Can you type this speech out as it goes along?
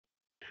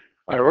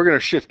All right, we're going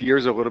to shift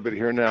gears a little bit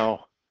here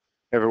now,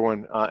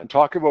 everyone, and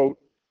talk about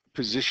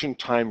position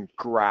time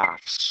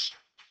graphs.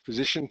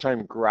 Position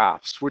time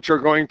graphs, which are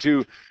going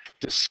to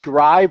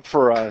describe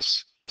for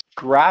us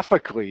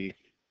graphically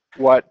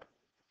what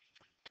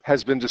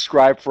has been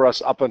described for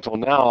us up until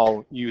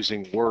now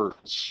using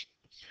words.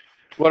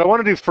 What I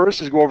want to do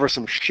first is go over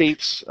some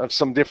shapes of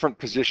some different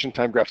position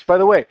time graphs. By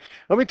the way,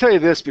 let me tell you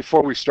this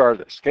before we start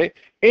this, okay?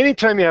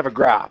 Anytime you have a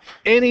graph,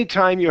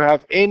 anytime you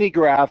have any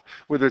graph,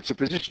 whether it's a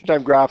position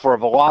time graph or a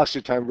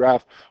velocity time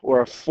graph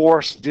or a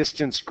force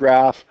distance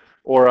graph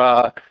or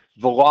a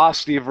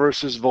velocity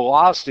versus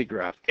velocity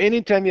graph,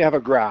 anytime you have a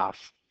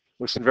graph,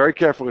 listen very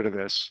carefully to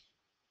this,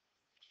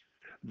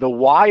 the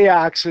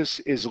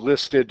y-axis is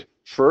listed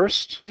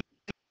first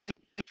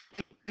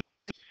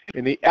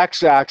and the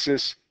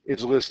x-axis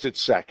is listed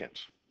second.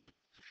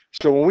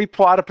 So when we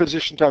plot a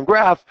position time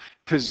graph,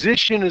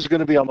 position is going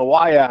to be on the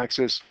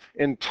y-axis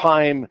and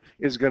time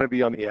is going to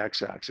be on the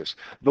x-axis.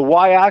 The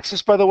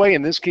y-axis, by the way,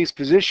 in this case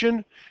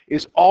position,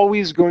 is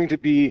always going to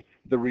be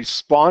the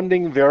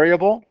responding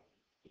variable.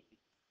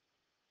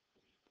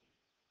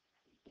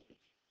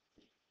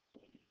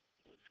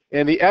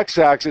 And the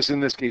x-axis, in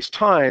this case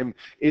time,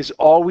 is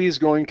always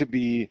going to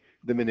be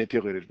the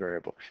manipulated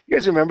variable. You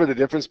guys remember the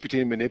difference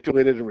between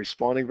manipulated and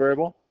responding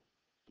variable?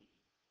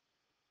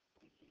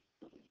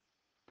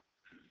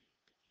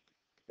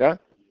 Yeah?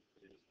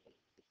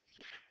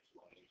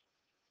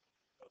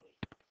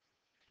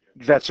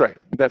 That's right.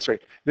 That's right.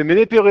 The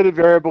manipulated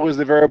variable is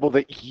the variable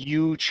that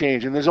you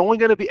change, and there's only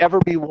going to ever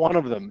be one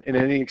of them in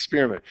any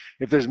experiment.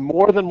 If there's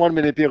more than one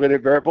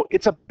manipulated variable,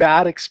 it's a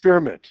bad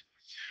experiment.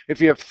 If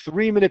you have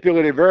 3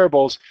 manipulated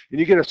variables and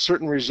you get a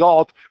certain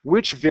result,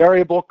 which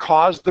variable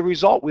caused the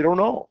result? We don't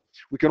know.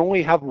 We can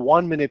only have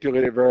one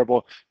manipulated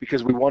variable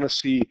because we want to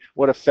see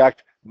what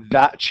effect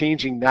that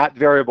changing that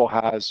variable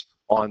has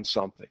on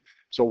something.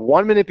 So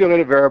one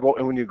manipulated variable,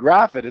 and when you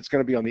graph it, it's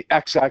going to be on the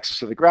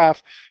x-axis of the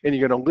graph, and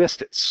you're going to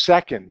list it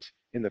second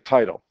in the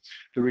title.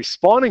 The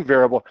responding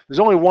variable, there's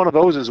only one of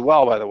those as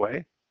well, by the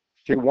way.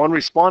 Okay, one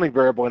responding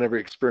variable in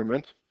every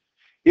experiment.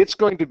 It's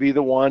going to be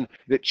the one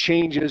that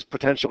changes,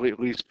 potentially at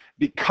least,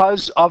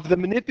 because of the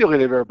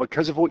manipulated variable,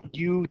 because of what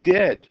you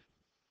did.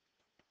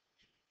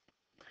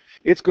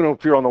 It's going to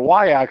appear on the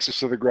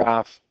y-axis of the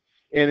graph,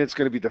 and it's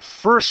going to be the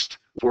first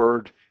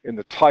word in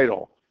the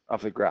title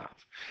of the graph.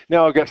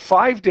 Now, I've got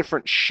 5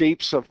 different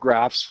shapes of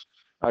graphs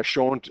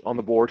shown on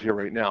the board here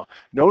right now.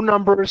 No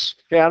numbers.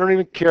 Okay, I don't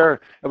even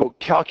care about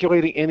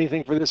calculating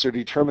anything for this or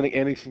determining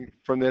anything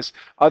from this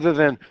other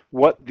than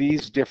what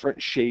these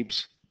different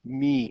shapes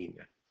mean.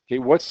 Okay,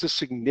 what's the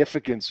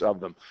significance of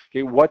them?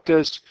 Okay, what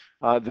does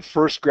the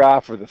first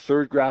graph or the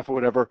third graph or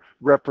whatever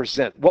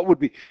represent? What would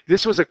be,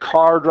 this was a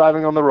car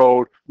driving on the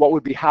road, what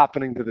would be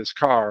happening to this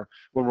car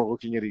when we're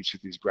looking at each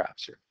of these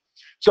graphs here?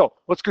 So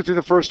let's go through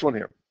the first one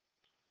here.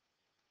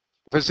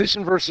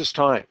 Position versus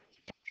time.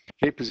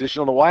 Okay, position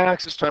on the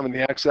y-axis, time on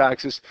the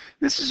x-axis.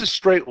 This is a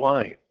straight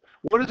line.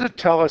 What does it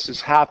tell us is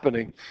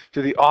happening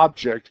to the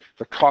object,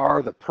 the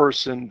car, the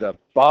person, the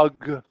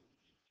bug,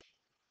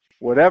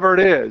 whatever it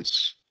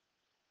is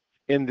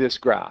in this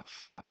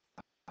graph?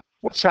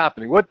 What's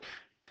happening? What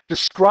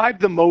describe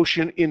the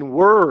motion in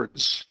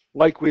words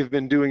like we've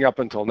been doing up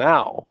until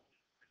now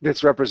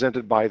that's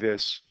represented by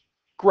this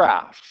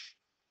graph?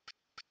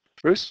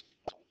 Bruce?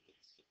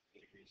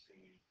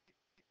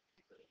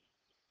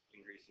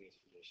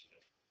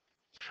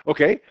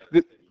 Okay.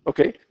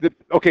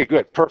 Okay,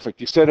 good.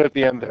 Perfect. You said it at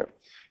the end there.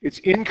 It's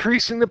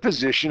increasing the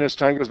position as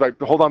time goes by.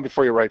 Hold on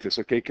before you write this,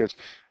 okay? Because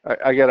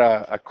I got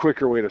a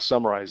quicker way to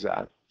summarize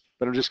that.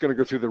 But I'm just going to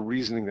go through the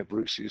reasoning that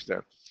Bruce used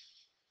there.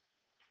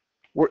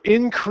 We're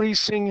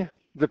increasing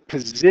the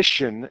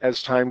position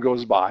as time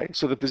goes by.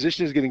 So the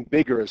position is getting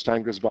bigger as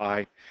time goes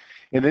by.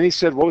 And then he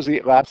said, what was the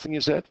last thing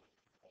you said?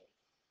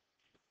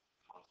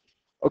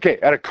 Okay,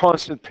 at a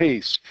constant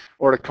pace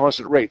or at a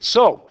constant rate.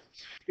 So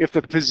if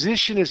the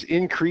position is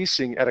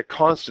increasing at a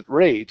constant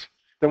rate,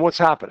 then what's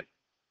happening?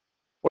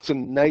 What's a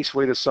nice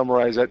way to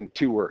summarize that in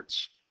 2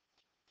 words?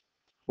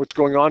 What's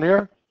going on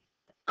here?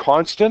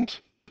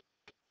 Constant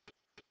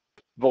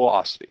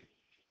velocity.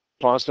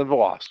 Constant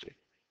velocity.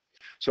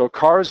 So a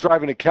car is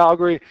driving to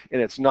Calgary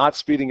and it's not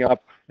speeding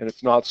up and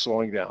it's not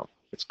slowing down.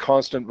 It's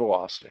constant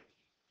velocity.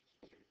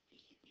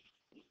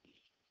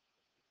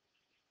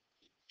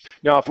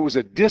 Now, if it was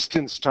a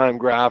distance time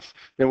graph,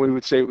 then we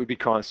would say it would be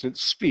constant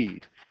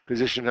speed.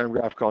 Position time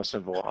graph,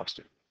 constant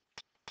velocity.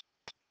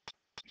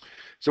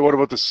 So what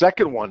about the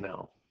second one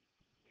now?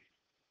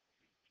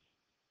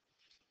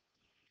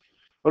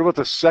 What about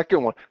the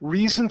second one?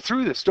 Reason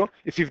through this.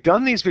 If you've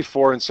done these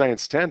before in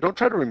Science 10, don't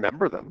try to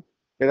remember them.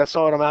 Okay, that's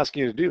not what I'm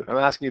asking you to do. I'm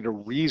asking you to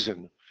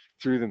reason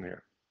through them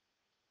here.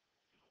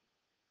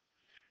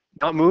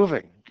 Not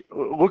moving.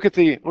 Look at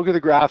the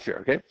graph here,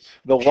 okay?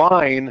 The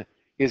line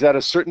is at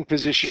a certain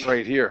position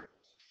right here.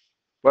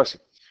 What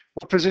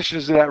position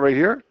is it at right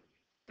here?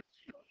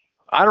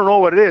 I don't know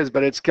what it is,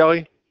 but it's,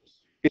 Kelly,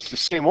 it's the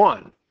same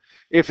one.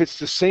 If it's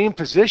the same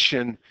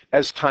position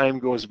as time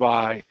goes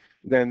by,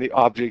 then the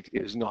object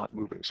is not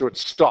moving. So it's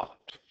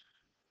stopped.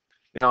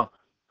 Now,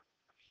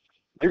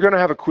 you're going to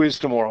have a quiz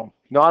tomorrow,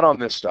 not on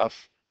this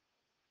stuff,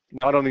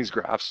 not on these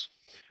graphs.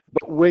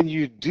 But when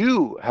you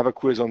do have a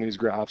quiz on these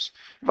graphs,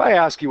 if I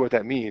ask you what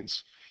that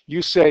means,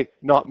 you say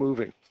not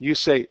moving. You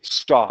say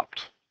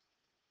stopped.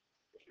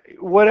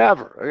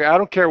 Whatever. I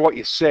don't care what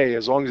you say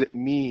as long as it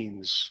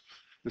means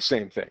the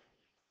same thing.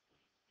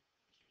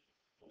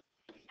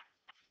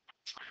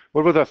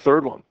 What about that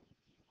third one?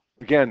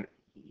 Again,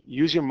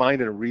 use your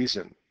mind and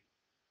reason.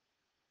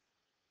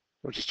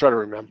 Don't just try to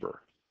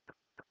remember.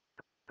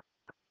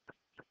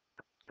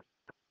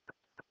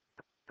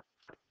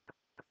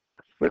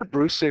 What did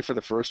Bruce say for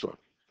the first one?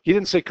 He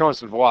didn't say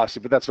constant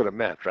velocity, but that's what it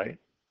meant, right?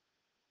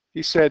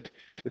 He said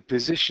the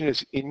position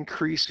is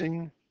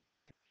increasing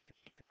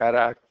at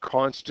a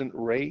constant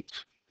rate.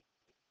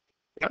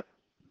 Yeah.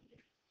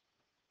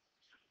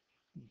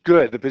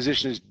 Good. The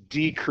position is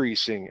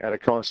decreasing at a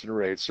constant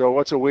rate. So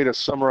what's a way to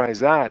summarize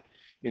that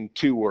in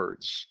 2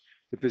 words?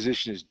 The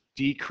position is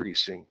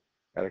decreasing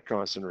at a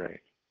constant rate.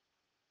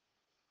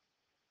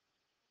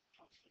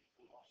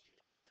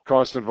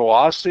 Constant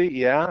velocity,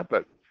 yeah,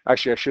 but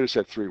actually I should have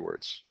said 3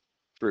 words.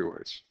 3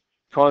 words.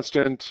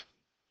 Constant,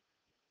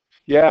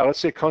 yeah, let's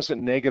say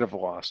constant negative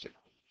velocity.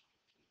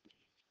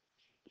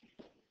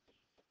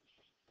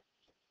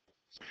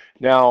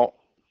 Now,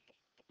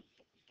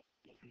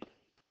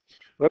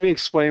 let me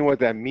explain what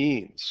that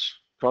means,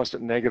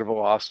 constant negative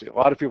velocity. A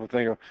lot of people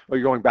think, oh,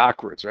 you're going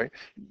backwards, right?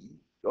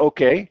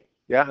 Okay,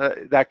 yeah,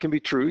 that can be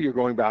true, you're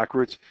going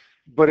backwards,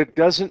 but it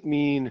doesn't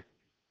mean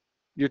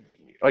you're,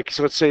 like,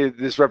 so let's say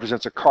this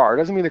represents a car. It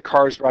doesn't mean the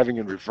car is driving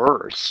in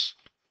reverse.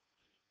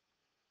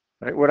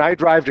 Right? When I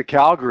drive to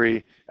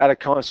Calgary at a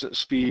constant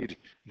speed,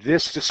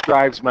 this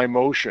describes my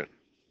motion.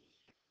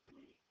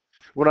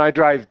 When I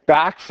drive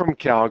back from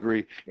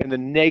Calgary in the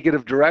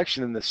negative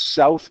direction, in the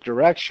south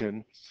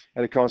direction,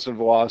 at a constant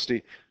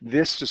velocity,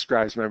 this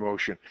describes my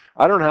motion.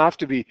 I don't have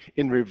to be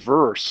in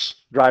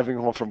reverse driving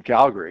home from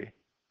Calgary.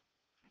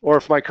 Or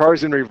if my car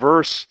is in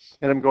reverse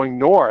and I'm going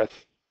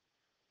north,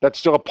 that's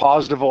still a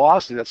positive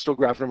velocity. That's still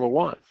graph number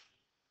 1.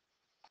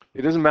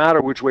 It doesn't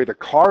matter which way the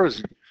car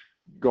is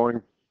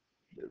going,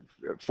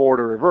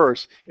 forward or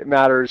reverse. It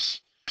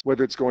matters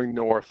whether it's going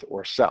north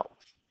or south,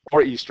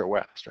 or east or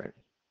west, right?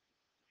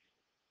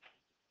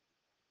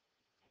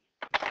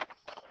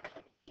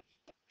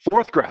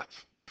 Fourth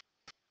graph.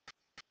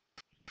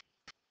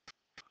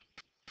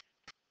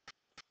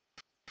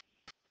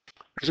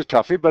 It's a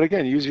toughie, but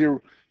again, use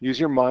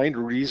your mind,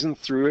 reason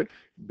through it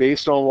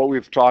based on what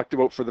we've talked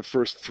about for the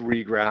first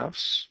 3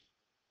 graphs.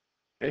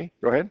 Okay,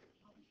 go ahead.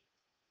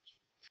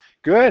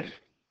 Good.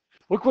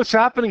 Look what's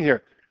happening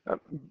here.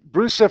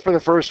 Bruce said for the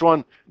first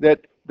one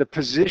that the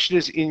position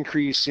is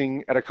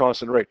increasing at a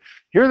constant rate.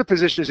 Here the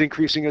position is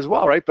increasing as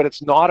well, right? But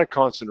it's not a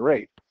constant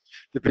rate.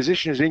 The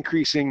position is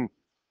increasing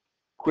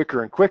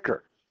quicker and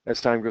quicker as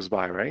time goes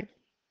by, right?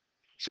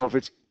 So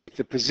if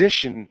the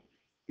position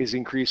is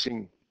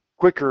increasing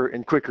quicker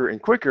and quicker and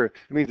quicker, it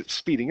means it's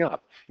speeding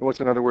up. And what's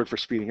another word for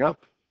speeding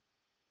up?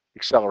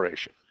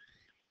 Acceleration.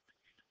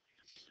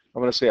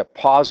 I'm going to say a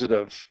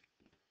positive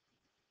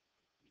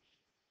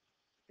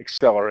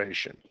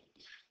acceleration.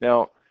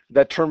 Now,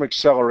 that term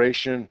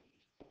acceleration,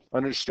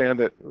 understand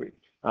that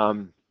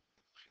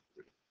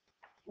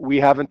we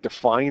haven't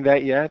defined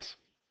that yet.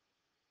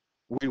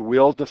 We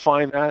will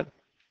define that,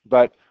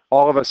 but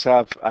all of us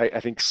have, I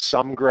think,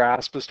 some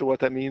grasp as to what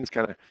that means,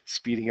 kind of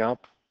speeding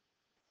up,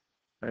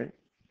 right?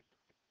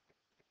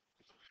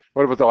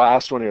 What about the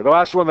last one here? The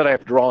last one that I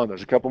have drawn,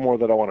 there's a couple more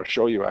that I want to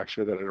show you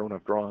actually that I don't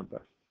have drawn,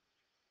 but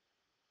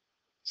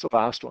it's the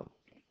last one.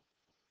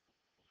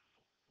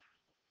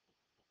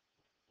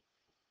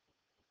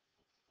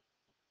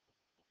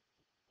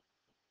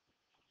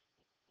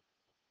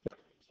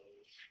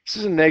 This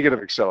is a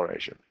negative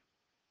acceleration.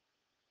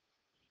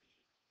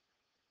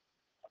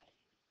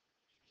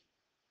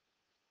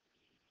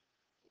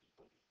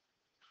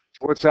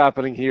 What's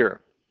happening here?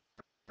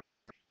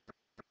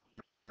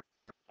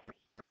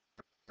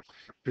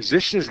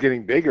 Position is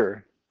getting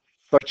bigger,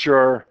 but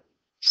you're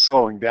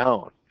slowing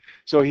down.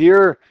 So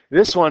here,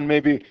 this one,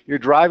 maybe you're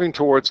driving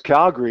towards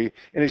Calgary,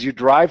 and as you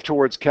drive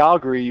towards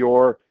Calgary,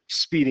 you're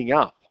speeding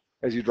up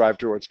as you drive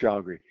towards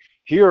Calgary.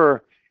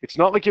 Here, it's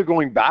not like you're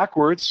going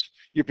backwards.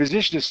 Your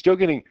position is still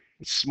getting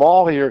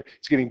small here.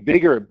 It's getting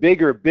bigger,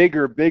 bigger,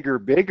 bigger, bigger,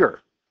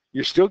 bigger.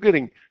 You're still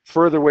getting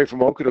further away from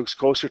Okotoks,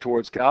 closer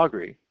towards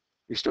Calgary.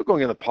 You're still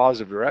going in the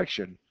positive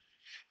direction.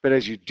 But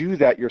as you do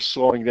that, you're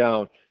slowing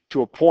down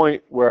to a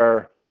point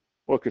where,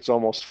 look, it's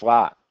almost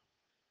flat,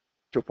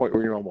 to a point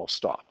where you're almost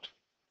stopped.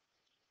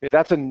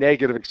 That's a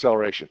negative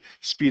acceleration.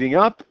 Speeding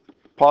up,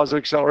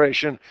 positive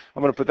acceleration.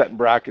 I'm going to put that in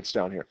brackets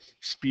down here.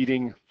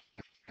 Speeding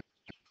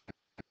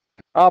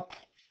up,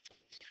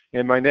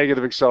 and my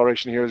negative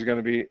acceleration here is going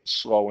to be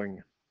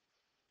slowing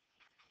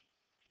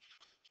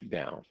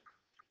down.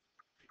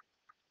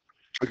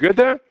 We good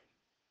there?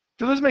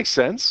 Do those make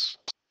sense?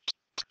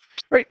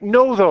 Right,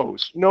 know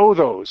those.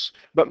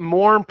 But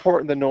more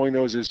important than knowing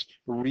those is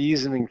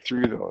reasoning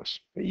through those.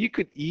 You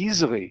could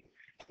easily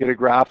get a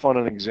graph on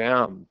an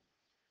exam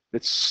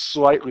that's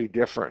slightly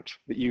different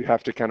that you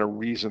have to kind of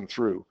reason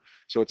through.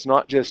 So it's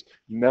not just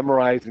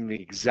memorizing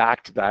the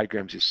exact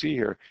diagrams you see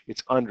here,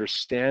 it's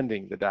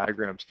understanding the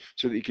diagrams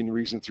so that you can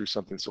reason through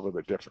something that's a little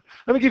bit different.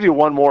 Let me give you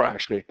one more,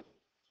 actually.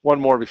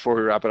 One more before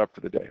we wrap it up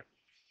for the day.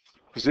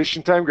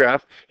 Position time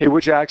graph. Hey,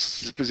 which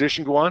axis does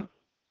position go on?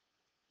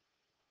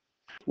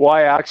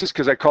 Y-axis,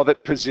 because I call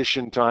that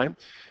position time.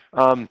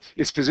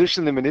 Is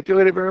position the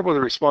manipulated variable or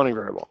the responding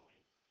variable?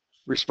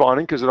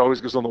 Responding, because it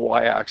always goes on the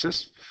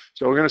y-axis.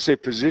 So we're going to say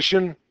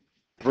position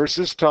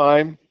versus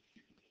time.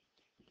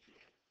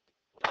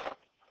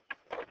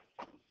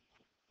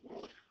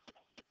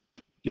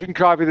 You can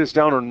copy this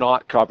down or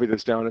not copy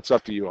this down. It's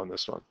up to you on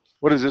this one.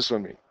 What does this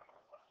one mean?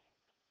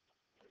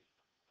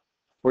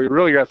 Well, you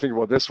really got to think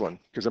about this one,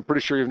 because I'm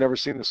pretty sure you've never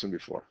seen this one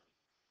before.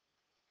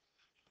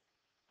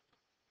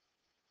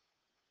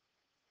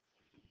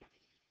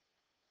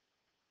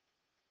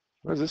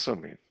 What does this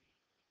one mean?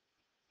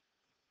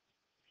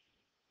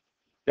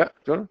 Yeah,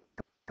 Jonah?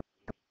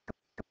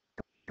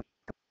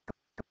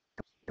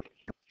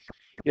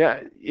 Yeah,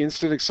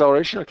 instant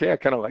acceleration. Okay, I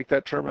kind of like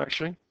that term,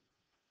 actually.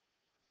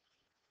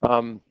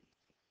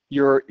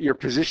 Your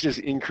position is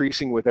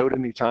increasing without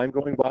any time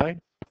going by.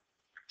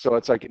 So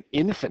it's like an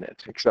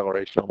infinite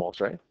acceleration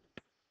almost, right?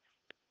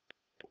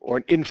 Or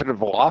an infinite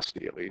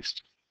velocity at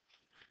least,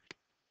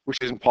 which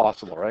isn't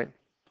possible, right?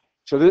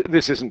 So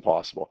this isn't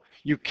possible.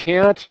 You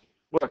can't,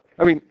 look,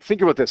 I mean,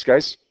 think about this,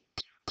 guys.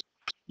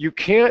 You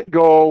can't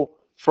go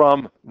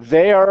from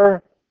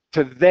there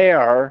to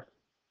there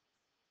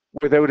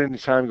without any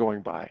time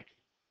going by,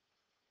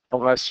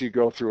 unless you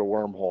go through a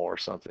wormhole or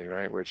something,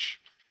 right? Which,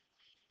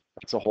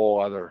 that's a whole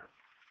other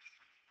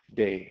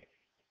day.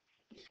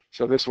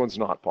 So this one's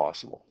not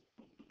possible.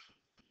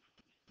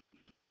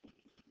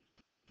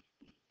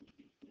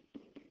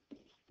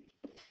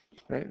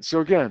 Right? So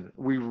again,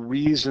 we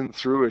reason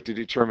through it to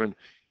determine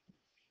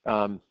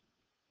that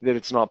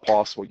it's not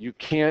possible. You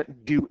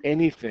can't do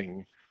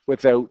anything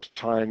without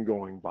time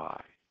going by.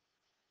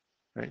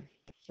 Right?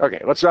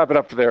 Okay, let's wrap it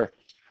up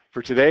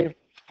for today.